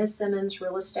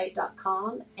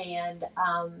daynasimmonsrealestate.com, and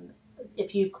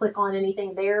if you click on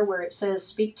anything there where it says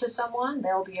speak to someone,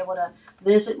 they'll be able to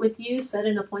visit with you, set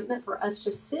an appointment for us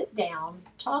to sit down,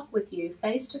 talk with you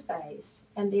face to face,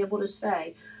 and be able to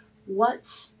say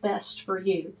what's best for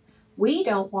you. We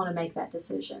don't want to make that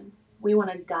decision. We want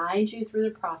to guide you through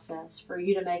the process for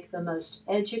you to make the most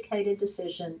educated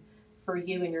decision for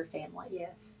you and your family.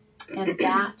 Yes. And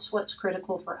that's what's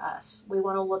critical for us. We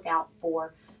want to look out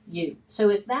for you. So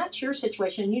if that's your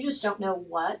situation and you just don't know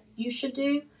what you should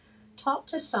do, talk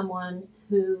to someone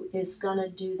who is going to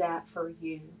do that for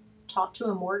you. Talk to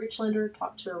a mortgage lender,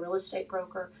 talk to a real estate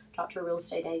broker, talk to a real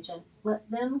estate agent.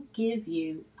 Let them give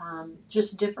you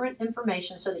just different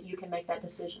information so that you can make that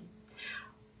decision.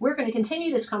 we're going to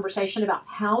continue this conversation about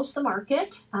how's the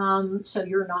market. So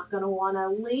you're not going to want to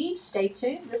leave. Stay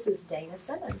tuned. This is Dayna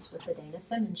Simmons with the Dayna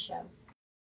Simmons Show.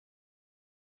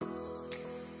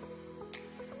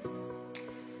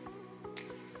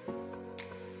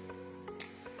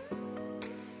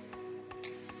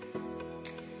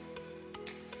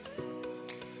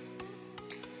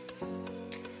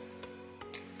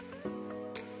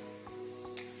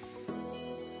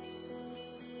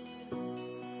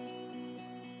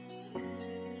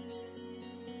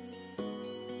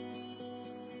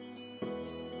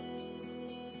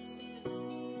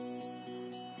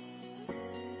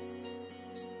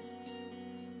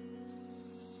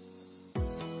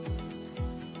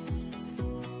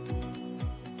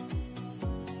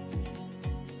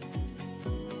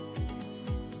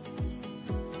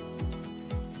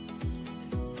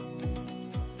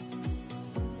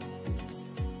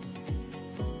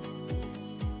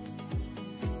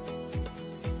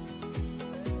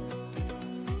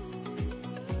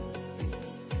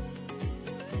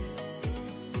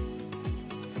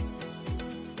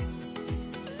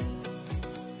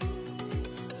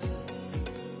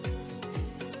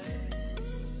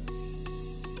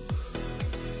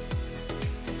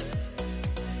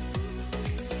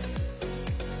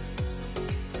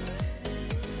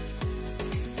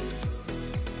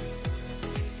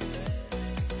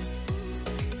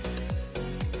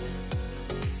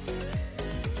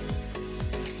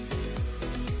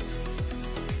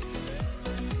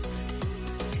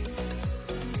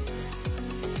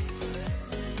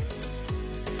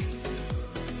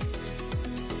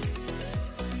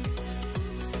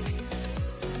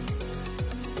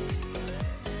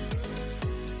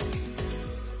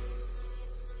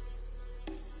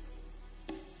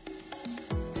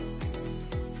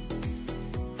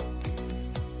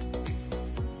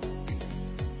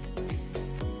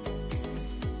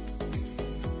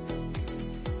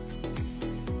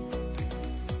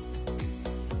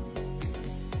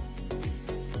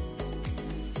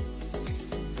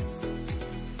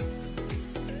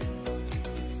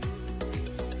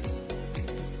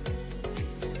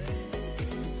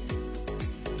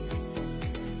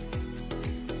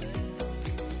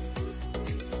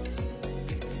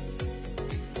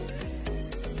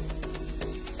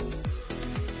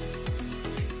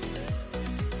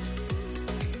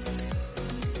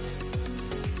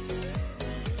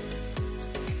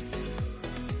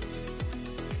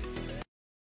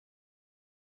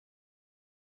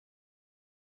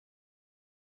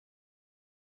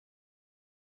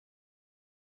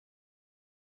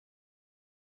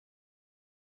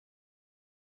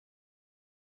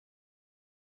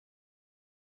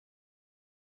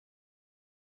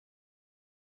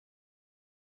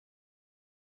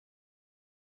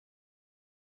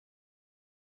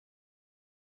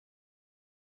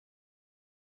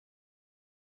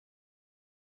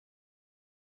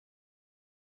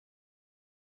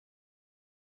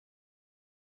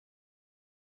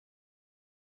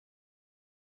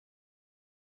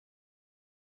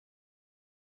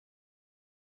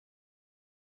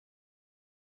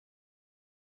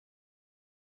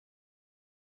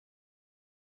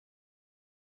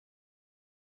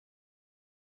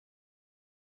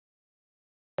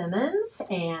 Simmons,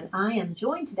 and I am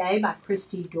joined today by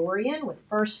Kristi Dourian with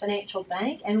First Financial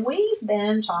Bank, and we've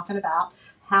been talking about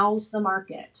how's the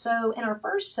market. So in our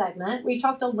first segment, we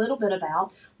talked a little bit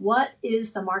about what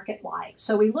is the market like.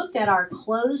 So we looked at our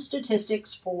closed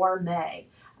statistics for May.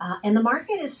 And the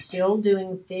market is still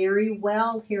doing very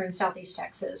well here in Southeast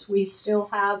Texas. We still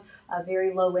have a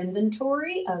very low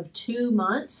inventory of 2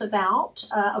 months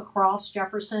across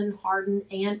Jefferson, Hardin,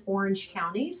 and Orange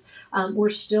counties. We're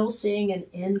still seeing an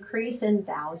increase in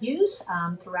values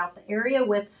throughout the area,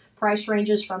 with price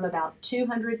ranges from about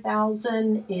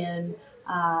 $200,000 in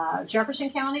Jefferson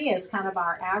County as kind of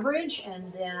our average,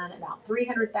 and then about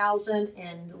 $300,000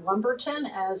 in Lumberton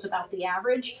as about the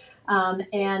average,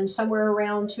 and somewhere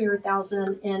around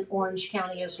 $200,000 in Orange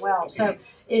County as well. So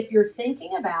if you're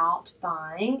thinking about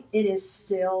buying, it is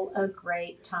still a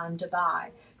great time to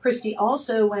buy. Kristi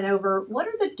also went over what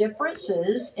are the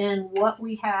differences in what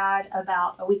we had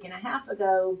about a week and a half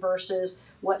ago versus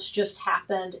what's just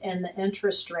happened in the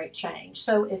interest rate change.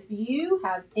 So if you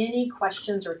have any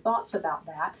questions or thoughts about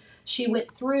that, she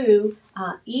went through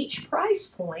each price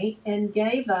point and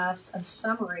gave us a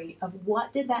summary of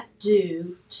what did that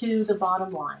do to the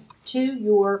bottom line, to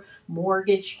your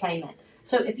mortgage payment.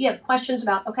 So if you have questions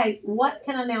about, okay, what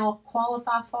can I now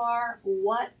qualify for?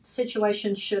 What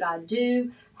situation should I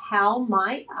do? How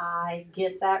might I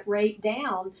get that rate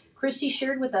down? Kristi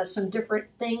shared with us some different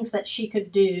things that she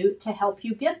could do to help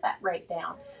you get that rate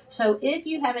down. So if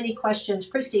you have any questions,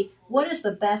 Kristi, what is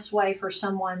the best way for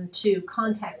someone to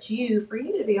contact you, for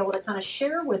you to be able to kind of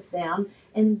share with them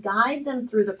and guide them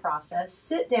through the process,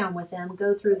 sit down with them,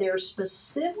 go through their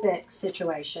specific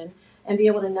situation, and be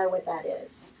able to know what that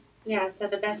is? Yeah, so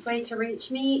the best way to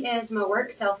reach me is my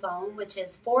work cell phone, which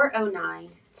is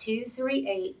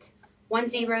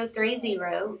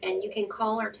 409-238-1030, and you can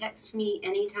call or text me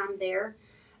anytime there.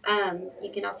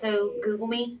 You can also Google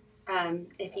me.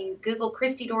 If you Google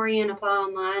Kristi Dourian, apply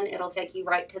online, it'll take you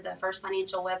right to the First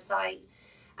Financial website.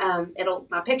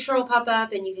 My picture will pop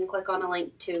up, and you can click on a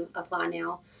link to apply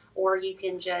now. Or you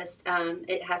can just,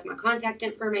 it has my contact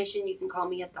information. You can call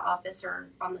me at the office or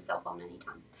on the cell phone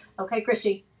anytime. Okay,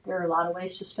 Kristi, there are a lot of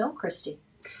ways to spell Kristi.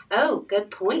 Oh, good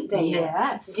point, Dayna.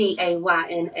 Yes. Dayna.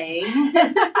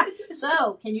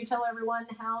 So, can you tell everyone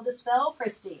how to spell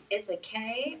Kristi? It's a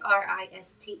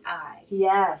Kristi.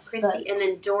 Yes. Kristi, and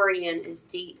then Dourian is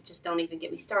D. Just don't even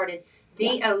get me started.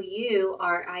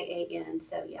 Dourian.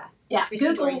 So, yeah. Yeah, Kristi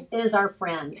Google Dourian. is our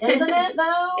friend, isn't it,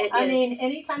 though? It I is. mean,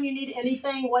 anytime you need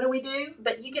anything, what do?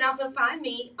 But you can also find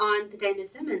me on the Dayna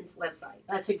Simmons website.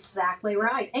 That's exactly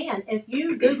right. And if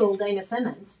you Google Dayna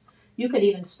Simmons, you could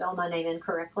even spell my name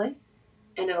incorrectly.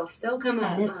 And it'll still come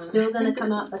up. And it's still going to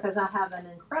come up because I have an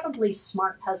incredibly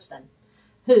smart husband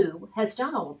who has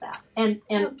done all of that. And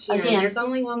Ken, again, there's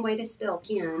only one way to spell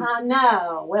Ken.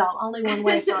 no, well, only one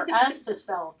way for us to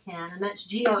spell Ken, and that's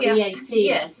Great.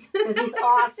 Yes. Because he's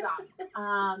awesome.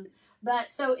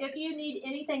 But so if you need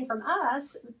anything from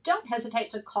us, don't hesitate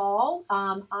to call.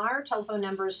 Our telephone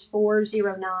number is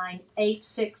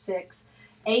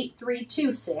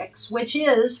 409-866-8326, which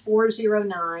is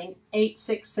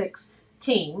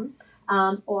 409-866-TEAM.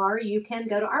 Or you can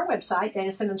go to our website,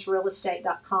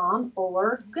 DaynaSimmonsRealEstate.com,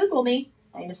 or Google me,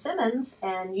 Dayna Simmons,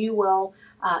 and you will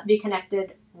be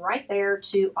connected right there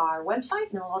to our website,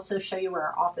 and it'll also show you where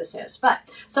our office is.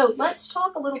 So let's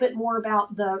talk a little bit more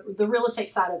about the real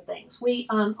estate side of things. We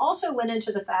also went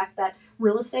into the fact that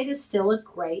real estate is still a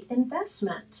great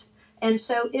investment. And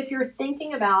so if you're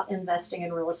thinking about investing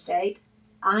in real estate,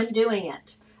 I'm doing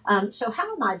it. So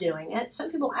how am I doing it?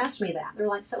 Some people ask me that. They're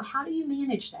like, so how do you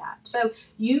manage that? So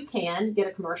you can get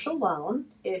a commercial loan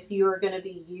if you're going to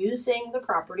be using the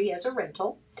property as a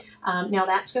rental. Now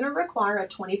that's going to require a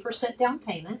 20% down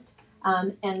payment,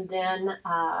 and then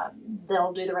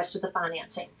they'll do the rest of the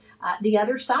financing. The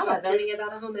other side of it. Tell you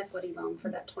about a home equity loan for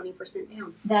that 20%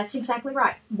 down. That's exactly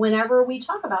right. Whenever we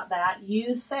talk about that,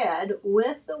 you said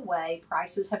with the way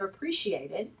prices have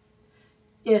appreciated,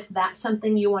 if that's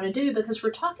something you want to do, because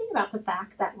we're talking about the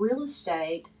fact that real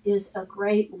estate is a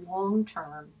great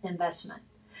long-term investment.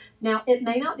 Now, it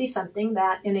may not be something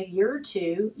that in a year or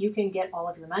two you can get all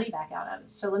of your money back out of.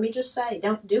 So let me just say,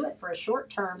 don't do it for a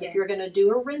short term. Yeah. If you're going to do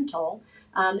a rental.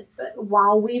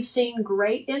 While we've seen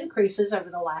great increases over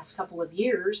the last couple of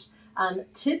years,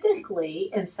 typically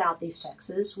in Southeast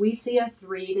Texas, we see a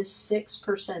 3 to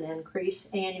 6% increase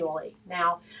annually.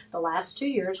 Now, the last 2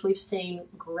 years, we've seen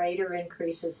greater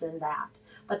increases than that,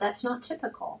 but that's not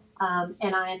typical.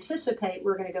 And I anticipate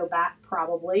we're going to go back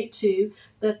probably to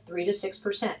the 3 to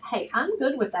 6%. Hey, I'm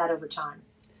good with that over time.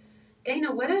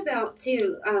 Dayna, what about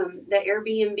too the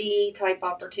Airbnb type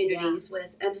opportunities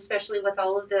and especially with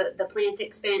all of the plant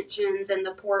expansions and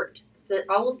the port,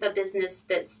 all of the business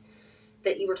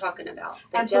that you were talking about,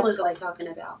 that Absolutely. Jessica was talking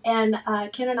about. And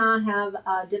Ken and I have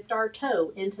dipped our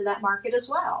toe into that market as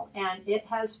well, and it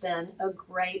has been a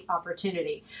great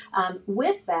opportunity.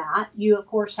 With that, you of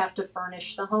course have to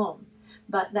furnish the home,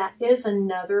 but that is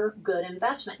another good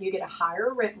investment. You get a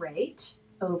higher rent rate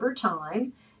over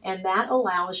time, and that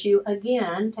allows you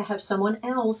again to have someone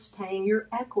else paying your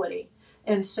equity.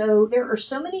 And so there are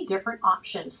so many different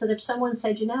options that if someone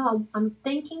said, I'm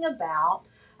thinking about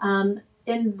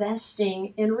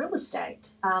investing in real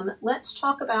estate. Let's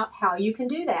talk about how you can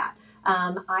do that.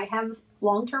 I have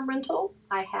long-term rental.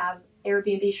 I have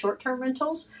Airbnb short-term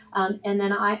rentals. And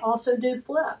then I also do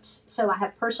flips. So I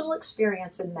have personal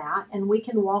experience in that, and we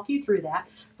can walk you through that.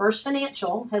 First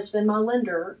Financial has been my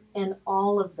lender in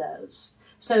all of those.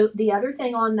 So the other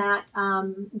thing on that,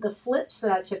 the flips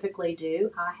that I typically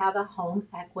do, I have a home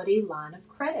equity line of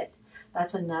credit.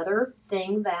 That's another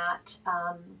thing that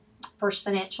First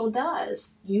Financial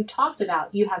does. You talked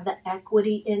about, you have the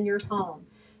equity in your home.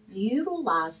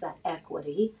 Utilize that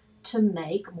equity to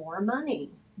make more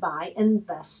money by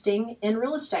investing in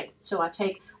real estate. So I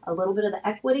take a little bit of the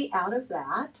equity out of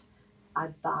that. I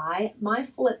buy my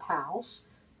flip house.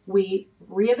 We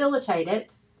rehabilitate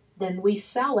it. Then we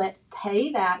sell it,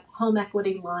 pay that home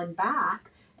equity line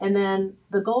back, And then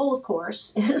the goal, of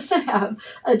course, is to have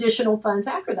additional funds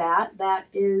after that. That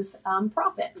is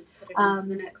profit. Put it into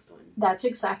the next one. That's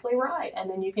exactly right. And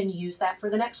then you can use that for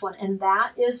the next one. And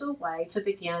that is a way to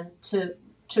begin to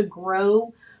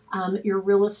grow your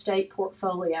real estate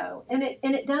portfolio. And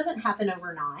it doesn't happen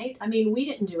overnight. I mean, we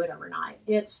didn't do it overnight.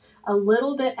 It's a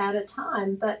little bit at a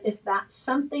time. But if that's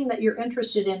something that you're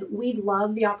interested in, we'd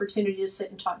love the opportunity to sit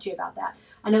and talk to you about that.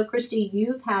 I know, Kristi,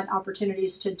 you've had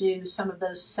opportunities to do some of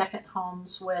those second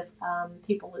homes with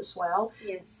people as well.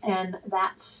 Yes. And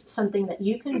that's something that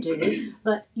you can do.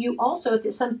 But you also, if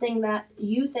it's something that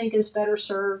you think is better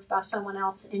served by someone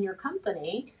else in your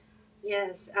company.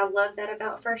 Yes, I love that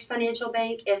about First Financial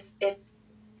Bank. If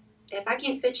I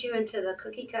can't fit you into the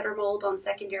cookie cutter mold on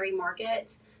secondary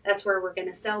markets, that's where we're going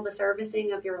to sell the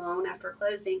servicing of your loan after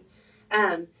closing.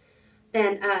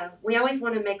 Then we always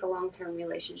want to make a long-term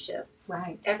relationship.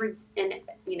 Right. Every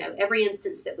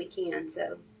instance that we can.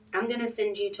 So I'm going to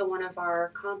send you to one of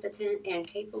our competent and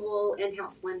capable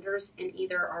in-house lenders in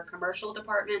either our commercial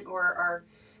department or our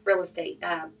real estate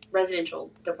residential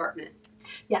department.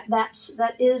 Yeah,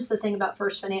 that is the thing about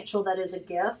First Financial that is a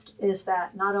gift, is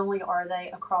that not only are they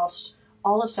across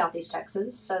all of Southeast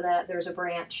Texas, so that there's a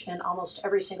branch in almost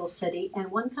every single city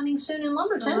and one coming soon in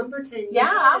Lumberton.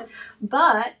 Yeah, yes.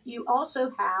 But you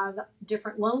also have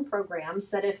different loan programs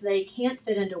that if they can't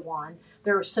fit into one,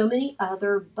 there are so many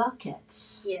other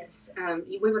buckets. Yes,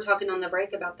 we were talking on the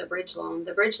break about the bridge loan.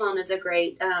 The bridge loan is a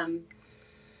great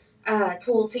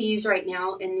tool to use right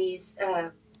now in these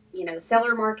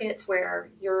seller markets where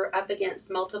you're up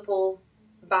against multiple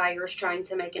buyers trying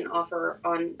to make an offer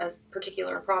on a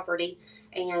particular property.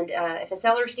 And if a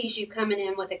seller sees you coming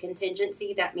in with a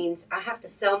contingency, that means I have to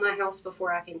sell my house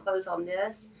before I can close on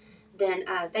this, then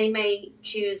they may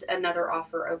choose another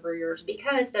offer over yours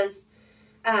because those,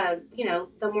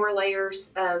 the more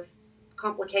layers of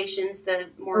complications, the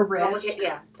more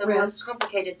complicated, more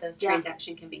complicated the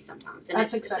transaction can be sometimes. And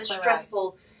it's a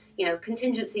stressful,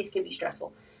 contingencies can be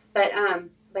stressful.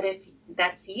 But if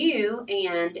that's you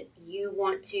and you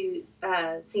want to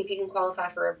see if you can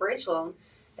qualify for a bridge loan,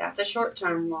 that's a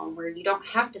short-term loan where you don't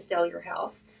have to sell your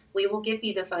house. We will give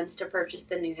you the funds to purchase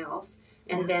the new house.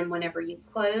 And then whenever you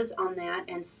close on that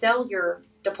and sell your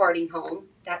departing home,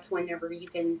 that's whenever you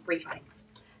can refi.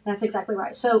 That's exactly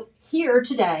right. So here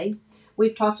today,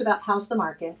 we've talked about how's the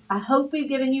market. I hope we've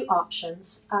given you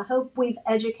options. I hope we've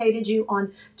educated you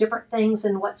on different things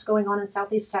and what's going on in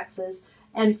Southeast Texas.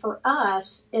 And for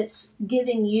us, it's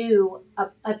giving you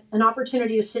an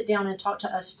opportunity to sit down and talk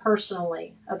to us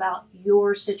personally about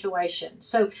your situation.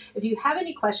 So if you have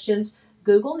any questions,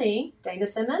 Google me, Dayna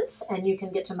Simmons, and you can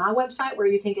get to my website where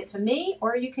you can get to me,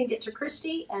 or you can get to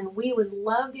Kristi, and we would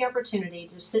love the opportunity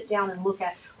to sit down and look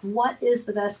at what is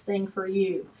the best thing for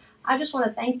you. I just want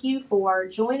to thank you for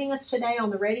joining us today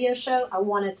on the radio show. I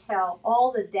want to tell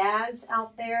all the dads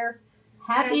out there,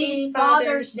 Happy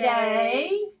Father's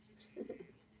Day.